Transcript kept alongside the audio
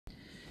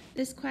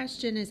This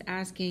question is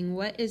asking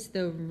what is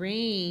the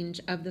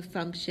range of the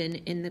function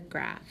in the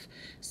graph.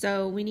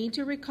 So we need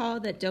to recall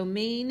that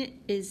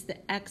domain is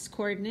the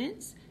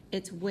x-coordinates.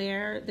 It's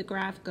where the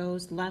graph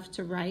goes left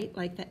to right,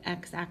 like the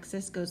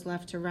x-axis goes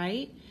left to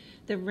right.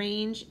 The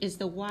range is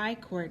the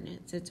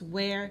y-coordinates. It's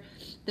where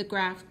the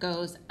graph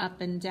goes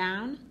up and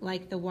down,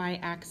 like the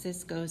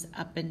y-axis goes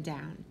up and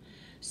down.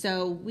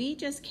 So we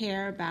just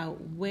care about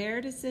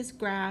where does this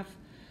graph,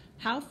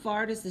 how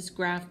far does this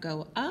graph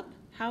go up?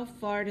 How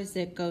far does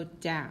it go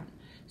down?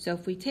 So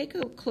if we take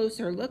a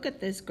closer look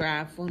at this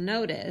graph, we'll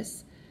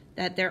notice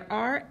that there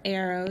are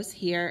arrows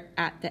here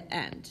at the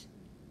end.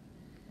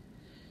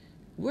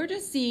 We're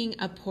just seeing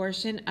a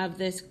portion of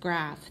this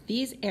graph.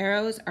 These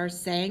arrows are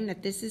saying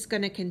that this is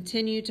going to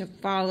continue to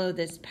follow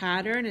this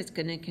pattern. It's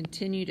going to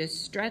continue to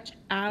stretch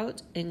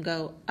out and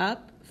go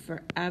up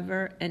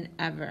forever and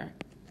ever.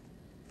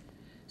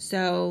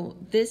 So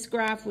this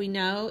graph we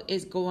know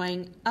is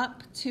going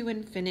up to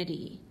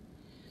infinity.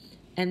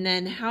 And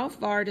then how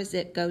far does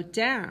it go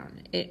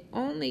down? It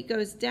only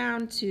goes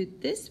down to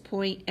this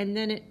point and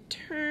then it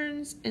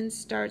turns and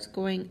starts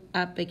going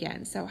up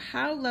again. So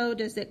how low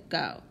does it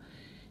go?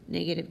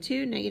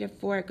 -2,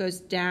 -4, it goes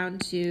down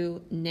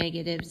to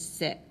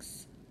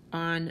 -6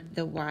 on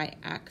the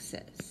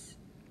y-axis.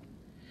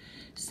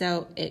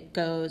 So it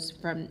goes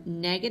from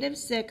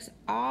 -6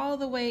 all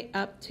the way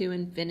up to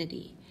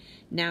infinity.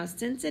 Now,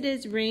 since it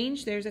is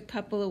range, there's a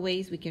couple of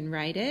ways we can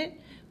write it.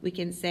 We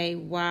can say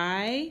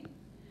y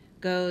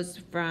goes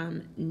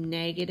from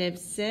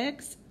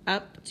 -6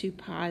 up to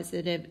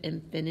positive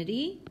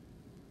infinity,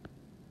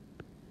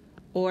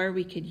 or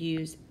we could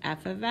use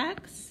f of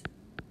x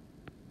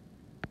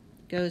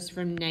goes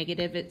from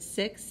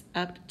 -6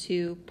 up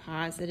to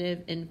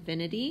positive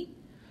infinity,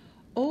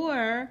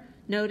 or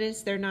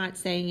notice they're not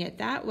saying it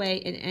that way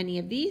in any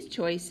of these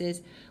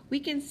choices.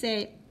 We can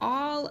say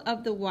all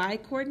of the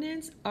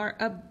y-coordinates are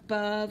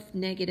above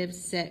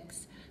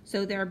 -6,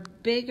 so they're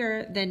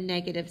bigger than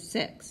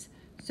 -6.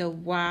 So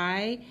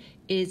y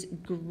is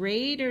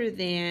greater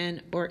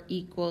than or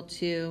equal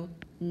to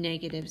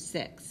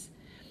 -6.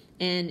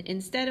 And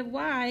instead of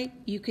y,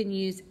 you can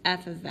use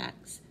f of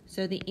x.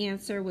 So the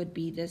answer would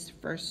be this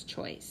first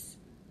choice.